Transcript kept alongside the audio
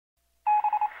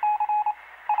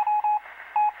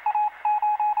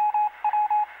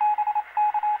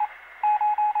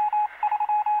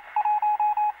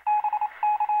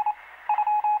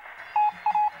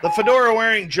The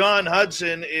fedora-wearing Jon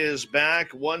Hudson is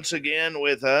back once again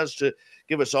with us to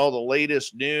give us all the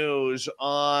latest news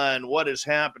on what is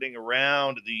happening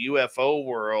around the UFO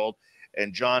world.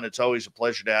 And, Jon, it's always a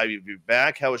pleasure to have you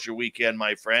back. How was your weekend,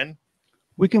 my friend?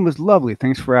 Weekend was lovely.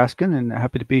 Thanks for asking, and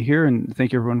happy to be here. And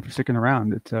thank you, everyone, for sticking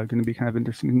around. It's going to be kind of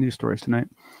interesting news stories tonight.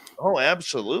 Oh,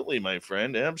 absolutely, my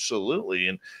friend. Absolutely.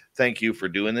 And thank you for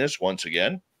doing this once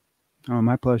again. Oh,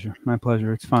 my pleasure. My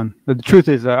pleasure. It's fun. But the truth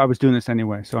is, I was doing this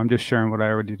anyway, so I'm just sharing what I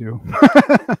already do.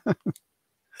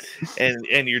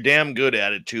 and you're damn good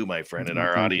at it too, my friend. And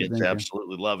our audience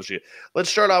absolutely loves you. Let's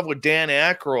start off with Dan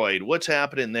Aykroyd. What's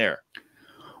happening there?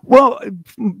 Well,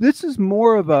 this is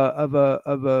more of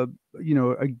a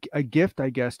gift,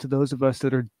 I guess, to those of us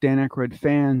that are Dan Aykroyd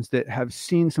fans that have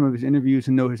seen some of his interviews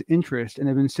and know his interest, and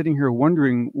have been sitting here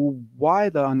wondering, well, why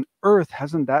on earth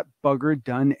hasn't that bugger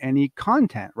done any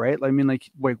content, right? I mean, like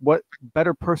what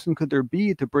better person could there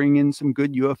be to bring in some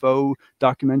good UFO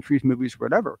documentaries, movies,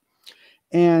 whatever?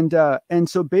 And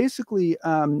so basically,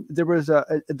 there was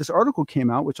this article came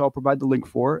out, which I'll provide the link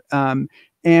for.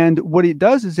 And what it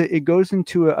does is it goes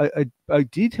into a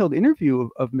detailed interview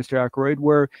of Mr. Aykroyd,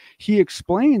 where he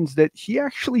explains that he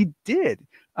actually did.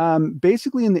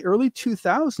 Basically, in the early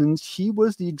 2000s, he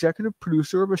was the executive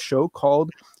producer of a show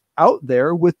called Out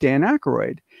There with Dan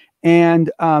Aykroyd.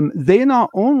 And they not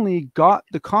only got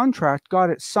the contract, got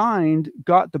it signed,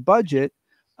 got the budget.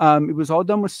 It was all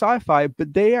done with Sci-Fi,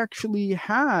 but they actually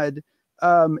had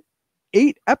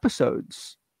 8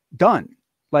 episodes done.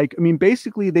 Like, I mean,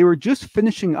 basically, they were just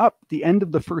finishing up the end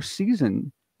of the first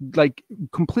season, like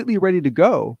completely ready to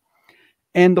go.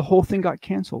 And the whole thing got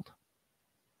canceled.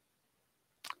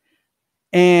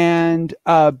 And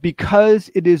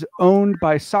because it is owned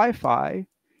by Sci-Fi,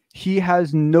 he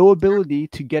has no ability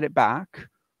to get it back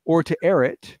or to air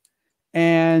it.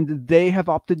 And they have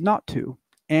opted not to.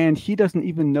 And he doesn't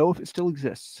even know if it still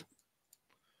exists.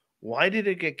 Why did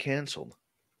it get canceled?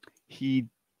 He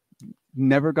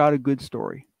never got a good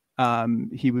story.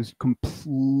 He was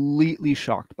completely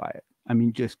shocked by it. I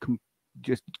mean, just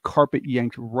carpet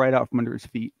yanked right out from under his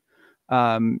feet.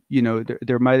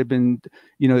 There might have been,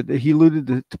 he alluded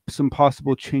to some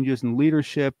possible changes in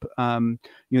leadership.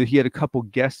 He had a couple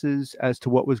guesses as to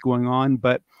what was going on,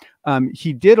 but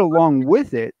he did, along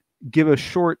with it, give a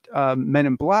short Men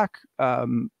in Black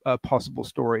possible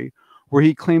story where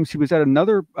he claims he was at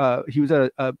another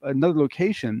another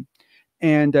location,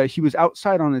 and he was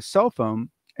outside on his cell phone,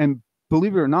 and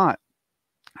believe it or not,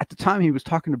 at the time he was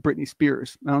talking to Britney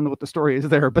Spears. I don't know what the story is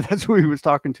there, but that's who he was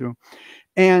talking to.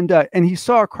 And he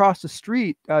saw across the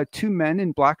street 2 men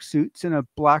in black suits in a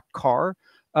black car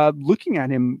looking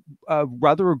at him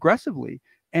rather aggressively,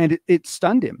 and it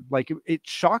stunned him, like it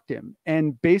shocked him.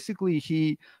 And basically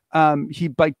he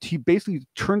basically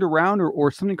turned around,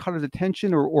 or something caught his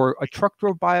attention, or a truck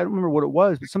drove by. I don't remember what it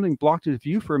was, but something blocked his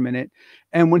view for a minute.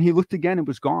 And when he looked again, it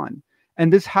was gone.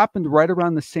 And this happened right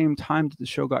around the same time that the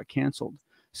show got canceled.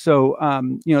 So,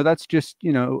 that's just,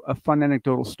 a fun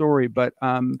anecdotal story, but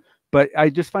I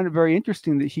just find it very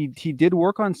interesting that he did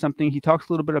work on something. He talks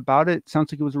a little bit about it. It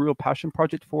sounds like it was a real passion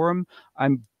project for him.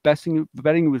 I'm betting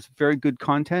it was very good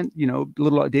content, a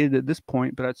little outdated at this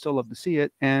point, but I'd still love to see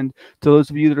it. And to those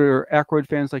of you that are Aykroyd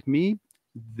fans like me,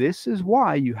 this is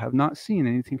why you have not seen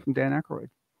anything from Dan Aykroyd.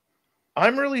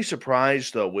 I'm really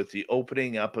surprised, though, with the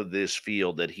opening up of this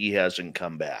field that he hasn't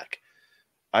come back.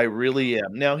 I really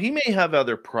am. Now, he may have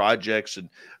other projects, and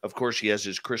of course, he has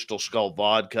his Crystal Skull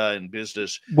vodka and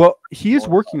business. Well, he is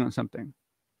working on something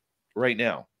right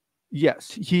now.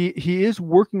 Yes, he is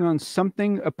working on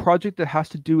something, a project that has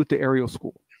to do with the aerial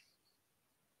school.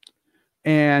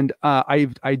 And I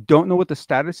don't know what the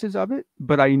status is of it,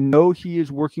 but I know he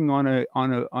is working on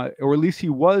or at least he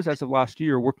was, as of last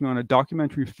year, working on a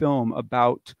documentary film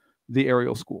about the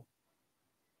aerial school.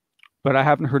 But I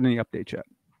haven't heard any updates yet.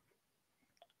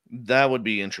 That would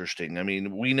be interesting. I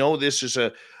mean, we know this is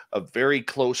a very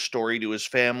close story to his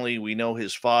family. We know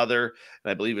his father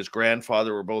and I believe his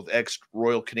grandfather were both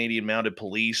ex-Royal Canadian Mounted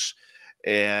Police,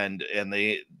 and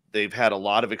they've had a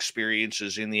lot of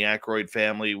experiences in the Aykroyd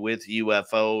family with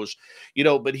UFOs,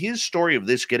 but his story of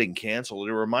this getting canceled,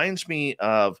 it reminds me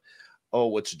of,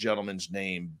 what's the gentleman's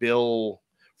name? Bill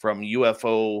from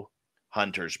UFO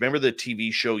Hunters. Remember the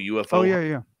TV show UFO? Oh,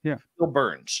 yeah. Bill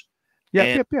Burns.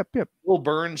 Yep. Bill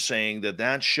Burns saying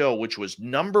that show, which was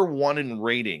 #1 in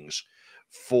ratings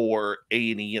for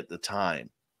A&E at the time,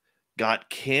 got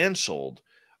canceled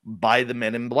by the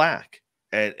Men in Black.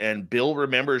 And Bill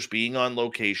remembers being on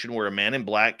location where a man in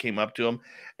black came up to him,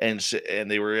 and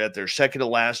they were at their second to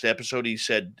last episode. He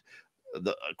said,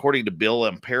 according to Bill,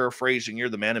 I'm paraphrasing here,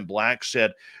 the man in black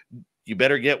said, you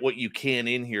better get what you can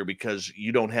in here because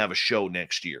you don't have a show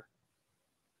next year.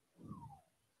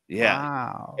 Yeah.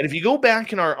 Wow. And if you go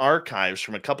back in our archives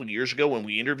from a couple of years ago when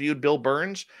we interviewed Bill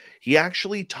Burns, he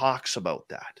actually talks about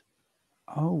that.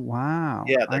 Oh, wow.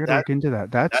 Yeah, I gotta look into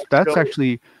that. That's show,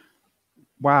 actually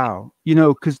wow. You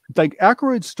know, because like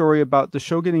Aykroyd's story about the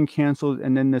show getting canceled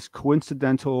and then this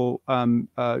coincidental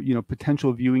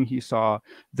potential viewing he saw,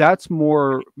 that's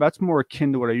more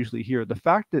akin to what I usually hear. The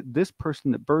fact that this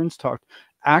person that Burns talked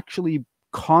actually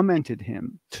commented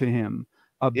to him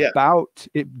about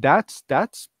it,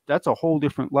 that's a whole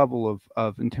different level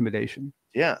of intimidation.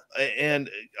 Yeah.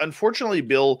 And unfortunately,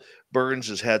 Bill Burns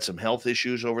has had some health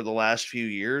issues over the last few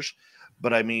years.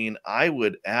 But I mean, I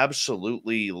would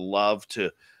absolutely love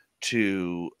to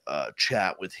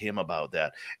chat with him about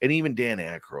that, and even Dan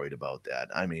Aykroyd about that.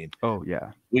 I mean, oh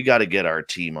yeah, we got to get our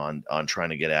team on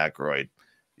trying to get Aykroyd.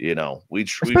 You know,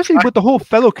 especially with the whole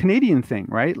fellow Canadian thing,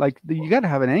 right? Like you got to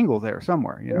have an angle there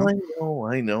somewhere. You know,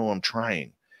 I know. I'm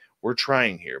trying. We're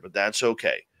trying here, but that's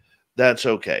okay. That's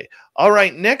okay. All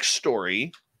right, next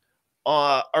story.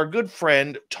 Our good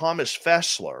friend Thomas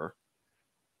Fessler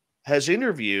has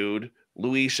interviewed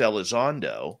Luis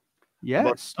Elizondo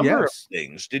about a number of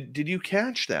things. Did you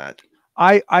catch that?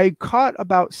 I caught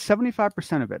about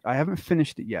 75% of it. I haven't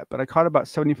finished it yet, but I caught about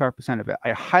 75% of it.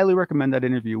 I highly recommend that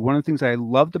interview. One of the things I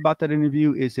loved about that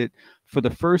interview is that for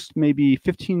the first maybe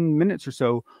 15 minutes or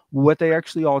so, what they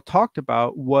actually all talked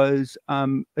about was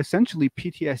essentially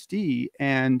PTSD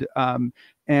and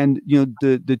you know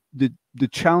the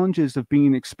challenges of being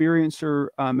an experiencer,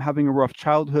 having a rough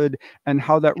childhood, and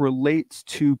how that relates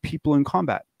to people in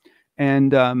combat.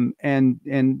 And you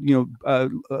know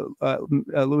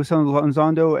Luis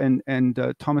Elizondo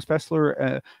and Thomas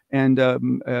Fessler and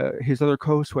his other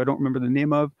co-host, who I don't remember the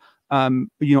name of,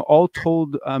 you know, all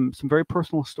told some very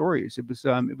personal stories. It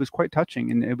was quite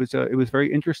touching, and it was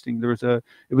very interesting. It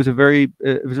was a very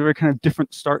kind of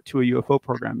different start to a UFO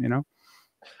program, you know.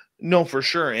 No, for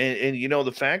sure. And you know,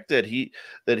 the fact that he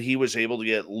was able to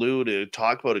get Lou to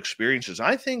talk about experiences,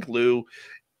 I think Lou,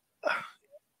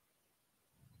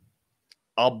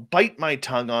 I'll bite my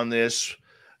tongue on this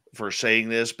for saying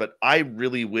this, but I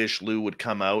really wish Lou would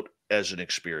come out as an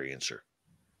experiencer.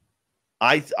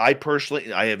 I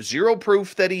personally, I have zero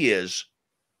proof that he is,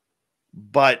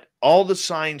 but all the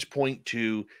signs point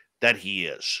to that he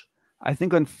is. I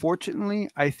think, unfortunately,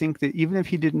 I think that even if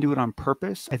he didn't do it on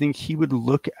purpose, I think he would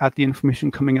look at the information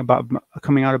coming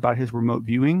out about his remote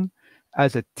viewing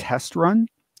as a test run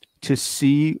to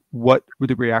see what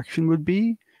the reaction would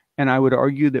be. And I would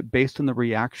argue that based on the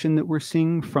reaction that we're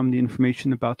seeing from the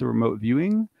information about the remote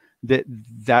viewing,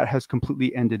 that has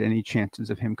completely ended any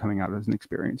chances of him coming out as an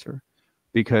experiencer,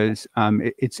 because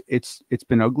it's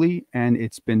been ugly and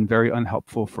it's been very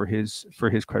unhelpful for his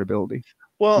credibility,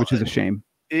 which is a shame.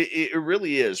 It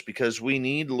really is, because we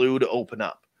need Lou to open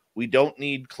up. We don't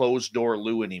need closed door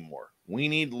Lou anymore. We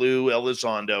need Lou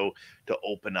Elizondo to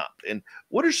open up. And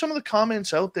what are some of the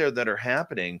comments out there that are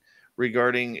happening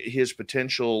regarding his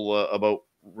potential about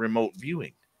remote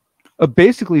viewing?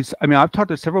 Basically, I mean, I've talked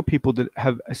to several people that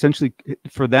have essentially,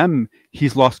 for them,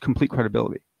 he's lost complete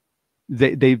credibility.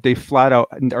 They flat out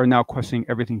are now questioning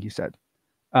everything he said.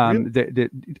 Really?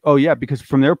 Oh yeah, because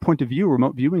from their point of view,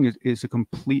 remote viewing is a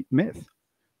complete myth.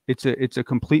 It's a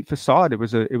complete facade. It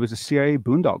was a CIA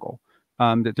boondoggle.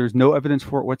 That there's no evidence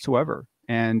for it whatsoever.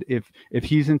 And if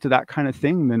he's into that kind of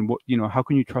thing, then what, you know, how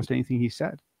can you trust anything he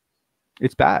said?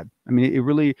 It's bad. I mean, it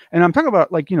really. And I'm talking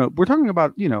about, like, you know, we're talking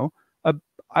about, you know,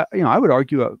 I would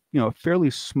argue a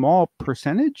fairly small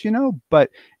percentage, you know, but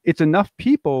it's enough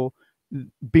people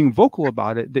being vocal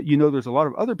about it that, you know, there's a lot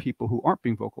of other people who aren't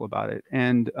being vocal about it.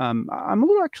 And I'm a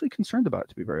little actually concerned about it,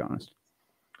 to be very honest.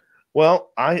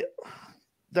 Well,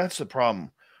 that's the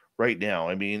problem right now.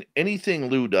 I mean, anything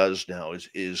Lou does now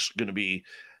is going to be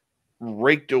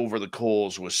raked over the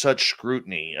coals with such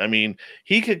scrutiny. I mean,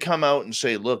 he could come out and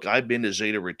say, look, I've been to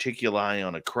Zeta Reticuli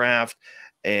on a craft,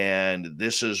 and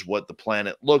this is what the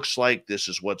planet looks like. This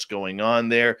is what's going on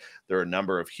there. There are a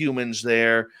number of humans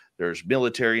there. There's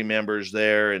military members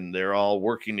there, and they're all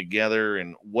working together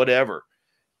and whatever.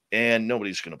 And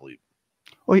nobody's going to believe it.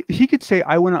 Well, he could say,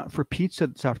 I went out for pizza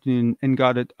this afternoon and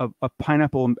got a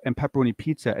pineapple and pepperoni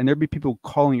pizza, and there'd be people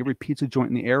calling every pizza joint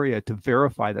in the area to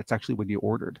verify that's actually what he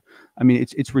ordered. I mean,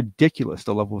 it's ridiculous,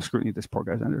 the level of scrutiny this poor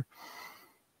guy's under.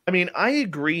 I mean, I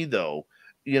agree, though,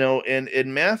 you know,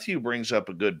 and Matthew brings up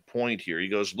a good point here. He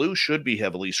goes, Lou should be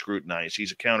heavily scrutinized.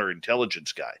 He's a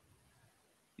counterintelligence guy,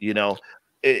 you know,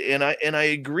 and I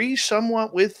agree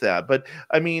somewhat with that. But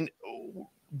I mean,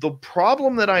 the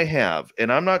problem that I have, and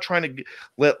I'm not trying to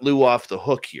let Lou off the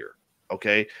hook here,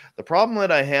 Okay. The problem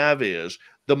that I have is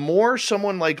the more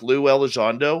someone like Lou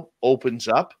Elizondo opens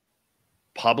up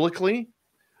publicly,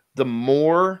 the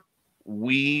more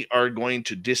we are going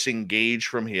to disengage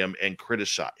from him and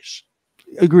criticize.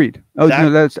 Agreed. Oh, That, no,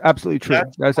 that's absolutely true.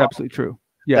 That's problem. absolutely true.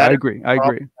 Yeah, That I is agree. the I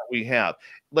problem agree. that we have.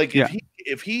 Like Yeah.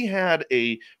 if he had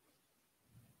a,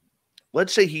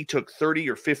 let's say he took 30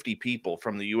 or 50 people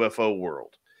from the UFO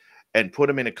world and put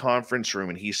them in a conference room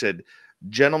and he said,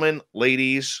 gentlemen,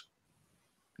 ladies,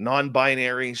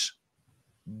 non-binaries,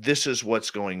 this is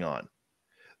what's going on.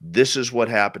 This is what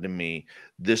happened to me.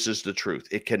 This is the truth.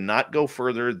 It cannot go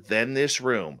further than this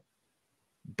room,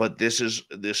 but this is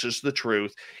the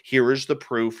truth. Here is the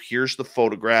proof. Here's the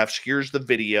photographs. Here's the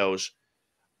videos.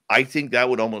 I think that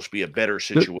would almost be a better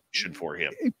situation for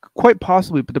him. Quite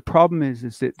possibly, but the problem is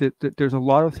that there's a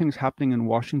lot of things happening in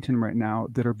Washington right now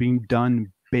that are being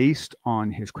done based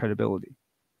on his credibility.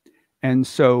 And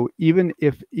so even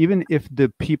if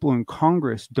the people in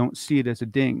Congress don't see it as a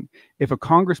ding, if a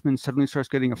congressman suddenly starts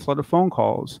getting a flood of phone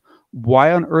calls,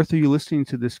 why on earth are you listening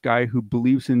to this guy who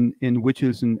believes in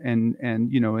witches and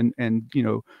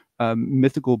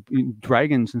mythical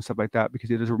dragons and stuff like that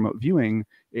because he does remote viewing?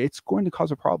 It's going to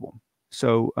cause a problem.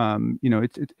 So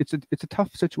it's a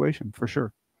tough situation for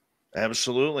sure.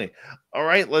 Absolutely. All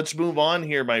right, let's move on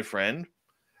here, my friend,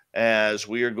 as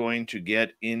we are going to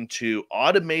get into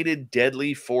automated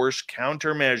deadly force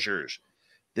countermeasures.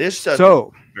 This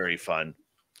doesn't very fun.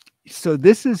 So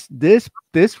this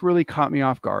really caught me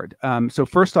off guard. So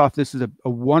first off, this is a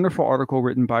wonderful article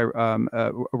written by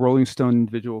a Rolling Stone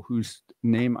individual whose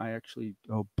name I actually,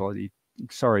 oh bloody,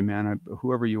 sorry man,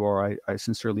 whoever you are, I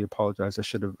sincerely apologize. I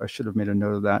should have made a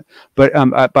note of that. But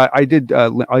I did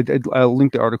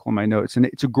link the article in my notes, and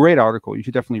it's a great article. You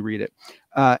should definitely read it.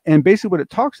 And basically what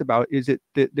it talks about is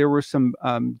that there were some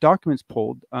documents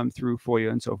pulled through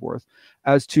FOIA and so forth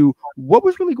as to what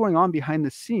was really going on behind the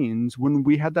scenes when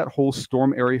we had that whole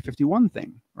Storm Area 51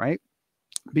 thing, right?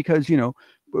 Because,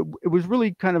 it was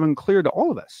really kind of unclear to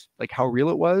all of us, like how real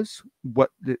it was,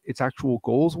 what its actual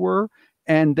goals were,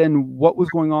 and then what was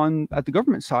going on at the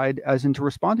government side as into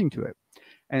responding to it.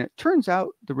 And it turns out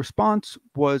the response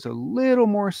was a little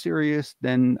more serious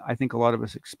than I think a lot of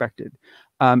us expected.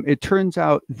 It turns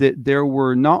out that there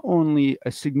were not only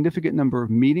a significant number of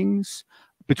meetings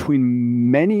between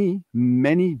many,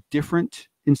 many different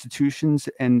institutions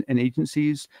and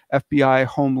agencies, FBI,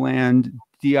 Homeland,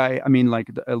 DI, I mean, like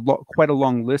quite a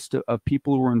long list of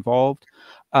people who were involved.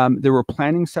 There were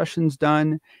planning sessions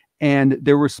done. And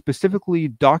there were specifically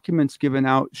documents given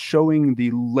out showing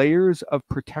the layers of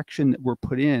protection that were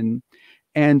put in,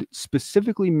 and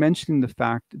specifically mentioning the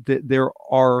fact that there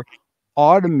are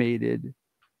automated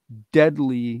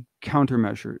deadly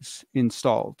countermeasures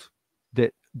installed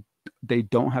that they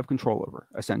don't have control over,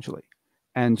 essentially.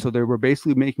 And so they were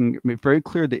basically making it very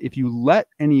clear that if you let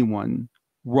anyone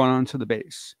run onto the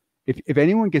base, if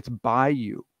anyone gets by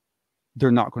you,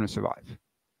 they're not going to survive,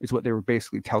 is what they were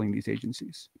basically telling these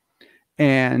agencies.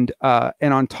 And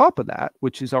on top of that,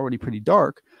 which is already pretty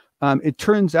dark, it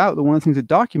turns out that one of the things it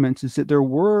documents is that there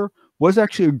was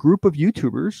actually a group of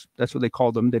YouTubers, that's what they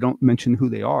call them, they don't mention who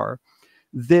they are,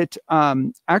 that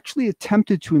actually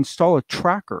attempted to install a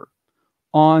tracker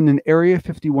on an Area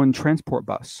 51 transport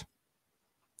bus.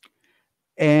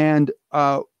 And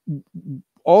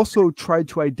also tried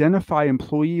to identify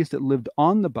employees that lived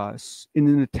on the bus in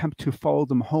an attempt to follow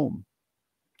them home.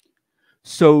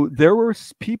 So there were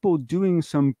people doing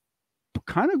some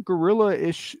kind of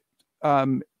guerrilla-ish,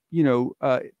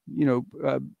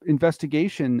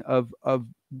 investigation of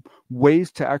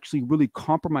ways to actually really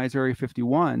compromise Area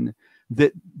 51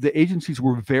 that the agencies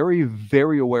were very,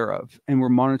 very aware of and were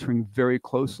monitoring very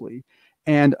closely.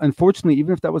 And unfortunately,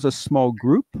 even if that was a small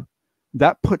group,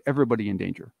 that put everybody in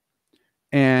danger.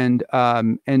 And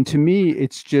to me,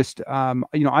 it's just,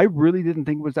 I really didn't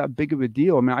think it was that big of a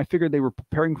deal. I mean, I figured they were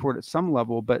preparing for it at some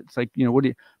level, but it's like,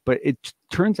 but it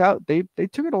turns out they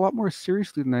took it a lot more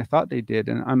seriously than I thought they did.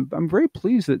 And I'm very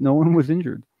pleased that no one was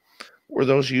injured. Were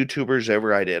those YouTubers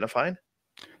ever identified?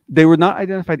 They were not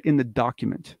identified in the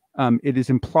document. It is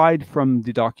implied from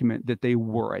the document that they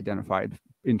were identified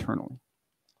internally.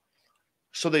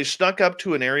 So they snuck up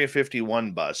to an Area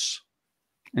 51 bus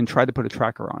and tried to put a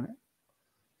tracker on it.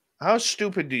 How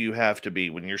stupid do you have to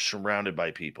be when you're surrounded by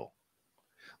people?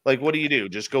 Like, what do you do?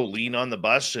 Just go lean on the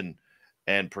bus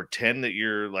and pretend that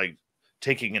you're like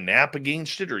taking a nap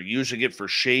against it or using it for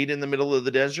shade in the middle of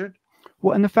the desert?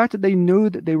 Well, and the fact that they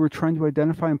knew that they were trying to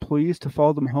identify employees to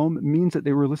follow them home means that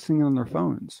they were listening on their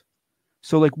phones.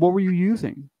 So like, what were you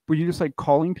using? Were you just like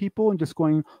calling people and just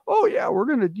going, oh yeah, we're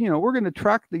going to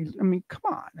track these? I mean,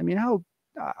 come on. I mean, how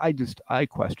I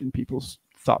question people's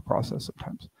thought process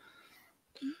sometimes.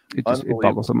 It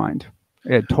boggles the mind.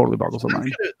 It totally boggles the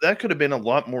mind. That could have been a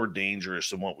lot more dangerous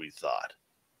than what we thought.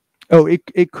 Oh,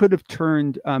 it could have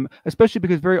turned, especially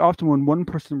because very often when one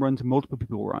person runs, multiple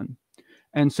people run.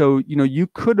 And so, you know, you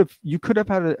could have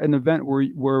had an event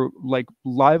where like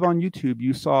live on YouTube,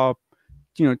 you saw,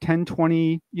 you know, 10,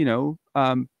 20, you know,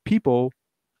 people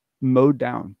mowed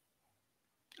down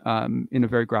in a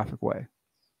very graphic way.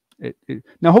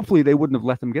 Now, hopefully they wouldn't have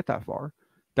let them get that far.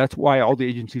 That's why all the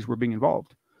agencies were being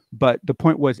involved. But the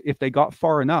point was, if they got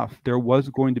far enough, there was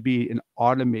going to be an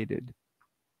automated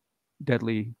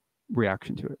deadly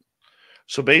reaction to it.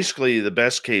 So basically the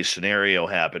best case scenario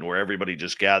happened where everybody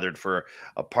just gathered for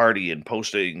a party and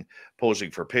posing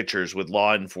for pictures with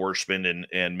law enforcement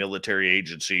and military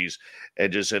agencies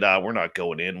and just said, we're not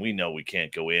going in. We know we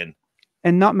can't go in.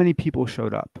 And not many people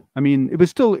showed up. I mean, it was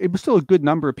still a good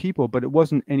number of people, but it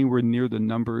wasn't anywhere near the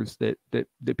numbers that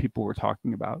people were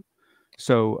talking about.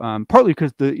 So partly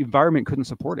because the environment couldn't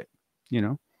support it, you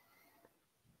know.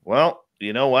 Well,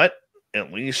 you know what?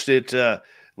 At least it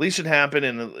happened,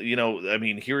 and you know, I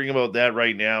mean, hearing about that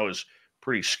right now is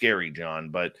pretty scary, John.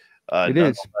 But it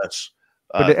is.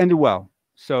 But it ended well.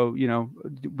 So, you know,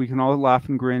 we can all laugh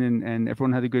and grin and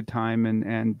everyone had a good time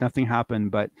and nothing happened,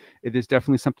 but it is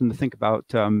definitely something to think about.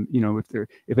 You know,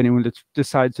 if anyone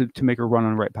decides to make a run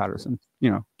on Wright-Patterson, you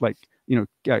know, like, you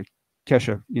know,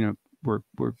 Kesha, you know, we're,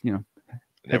 you know,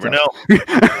 never know.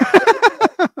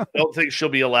 I don't think she'll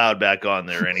be allowed back on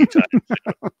there anytime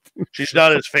soon. She's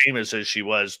not as famous as she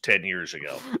was 10 years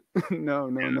ago. No.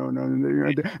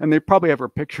 And they probably have her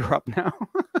picture up now.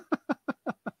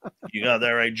 You got that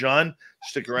right, John.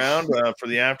 Stick around for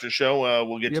the after show.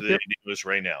 We'll get to the news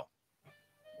right now.